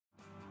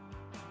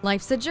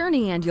Life's a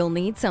journey and you'll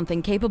need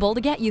something capable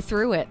to get you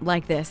through it,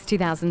 like this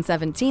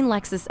 2017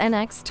 Lexus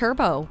NX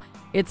Turbo.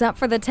 It's up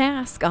for the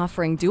task,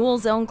 offering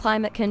dual-zone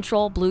climate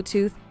control,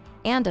 Bluetooth,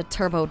 and a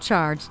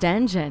turbocharged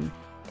engine.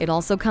 It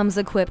also comes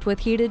equipped with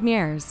heated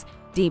mirrors,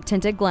 deep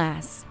tinted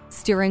glass,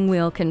 steering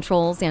wheel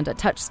controls, and a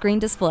touchscreen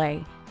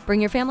display.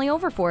 Bring your family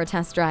over for a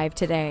test drive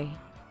today.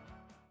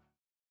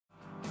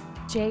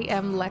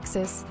 JM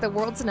Lexus, the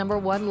world's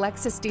 #1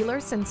 Lexus dealer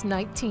since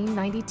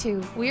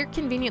 1992. We're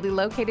conveniently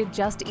located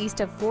just east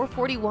of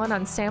 441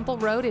 on Sample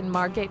Road in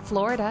Margate,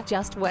 Florida,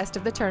 just west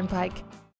of the Turnpike.